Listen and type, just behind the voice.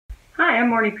Hi,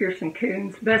 I'm Marnie Pehrson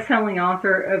Kuhns, best-selling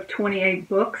author of 28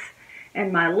 books,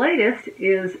 and my latest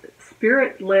is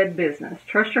Spirit-Led Business.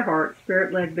 Trust Your Heart,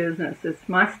 Spirit-Led Business. It's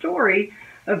my story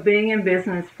of being in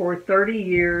business for 30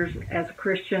 years as a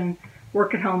Christian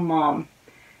work-at-home mom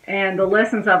and the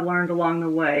lessons I've learned along the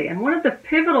way. And one of the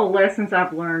pivotal lessons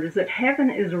I've learned is that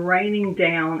heaven is raining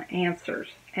down answers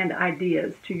and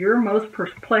ideas to your most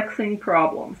perplexing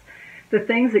problems, the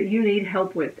things that you need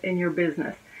help with in your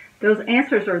business. Those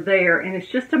answers are there, and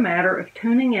it's just a matter of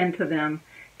tuning into them,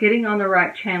 getting on the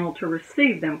right channel to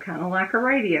receive them, kind of like a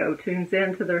radio tunes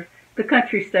into the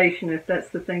country station if that's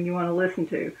the thing you want to listen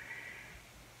to.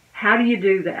 How do you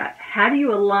do that? How do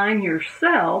you align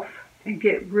yourself and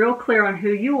get real clear on who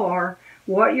you are,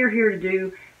 what you're here to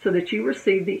do, so that you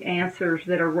receive the answers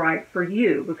that are right for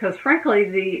you? Because frankly,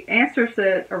 the answers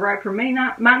that are right for me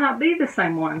might not be the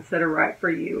same ones that are right for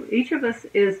you. Each of us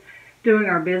is doing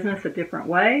our business a different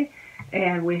way,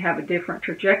 and we have a different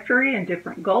trajectory and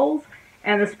different goals,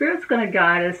 and the Spirit's going to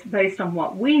guide us based on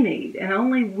what we need, and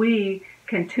only we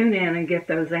can tune in and get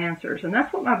those answers. And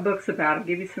that's what my book's about. I'll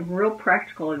give you some real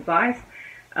practical advice.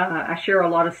 I share a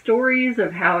lot of stories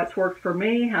of how it's worked for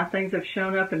me, how things have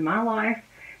shown up in my life,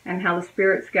 and how the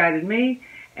Spirit's guided me.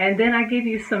 And then I give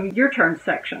you some your turn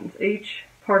sections. Each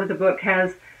part of the book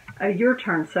has a your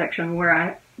turn section where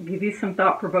I give you some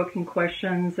thought-provoking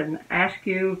questions and ask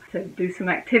you to do some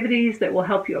activities that will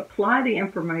help you apply the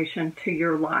information to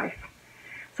your life.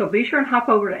 So be sure and hop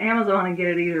over to Amazon and get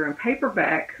it either in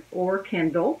paperback or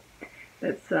Kindle.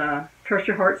 That's Trust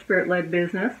Your Heart, Spirit-Led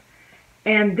Business.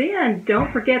 And then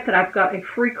don't forget that I've got a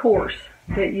free course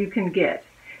that you can get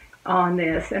on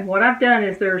this. And what I've done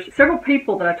is there's several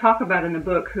people that I talk about in the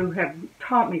book who have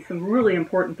taught me some really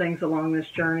important things along this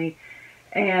journey,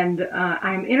 and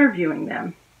I'm interviewing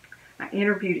them. I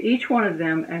interviewed each one of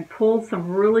them and pulled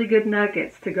some really good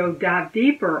nuggets to go dive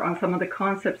deeper on some of the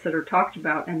concepts that are talked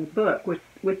about in the book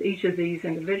with each of these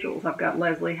individuals. I've got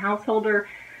Leslie Householder,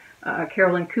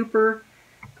 Carolyn Cooper,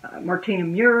 Martina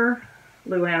Muir,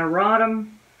 Luanna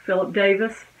Rodham, Phillip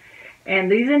Davis,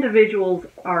 and these individuals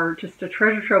are just a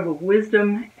treasure trove of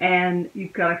wisdom, and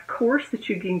you've got a course that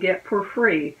you can get for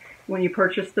free when you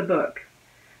purchase the book.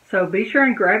 So be sure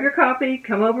and grab your copy,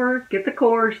 come over, get the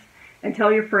course, and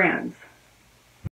tell your friends.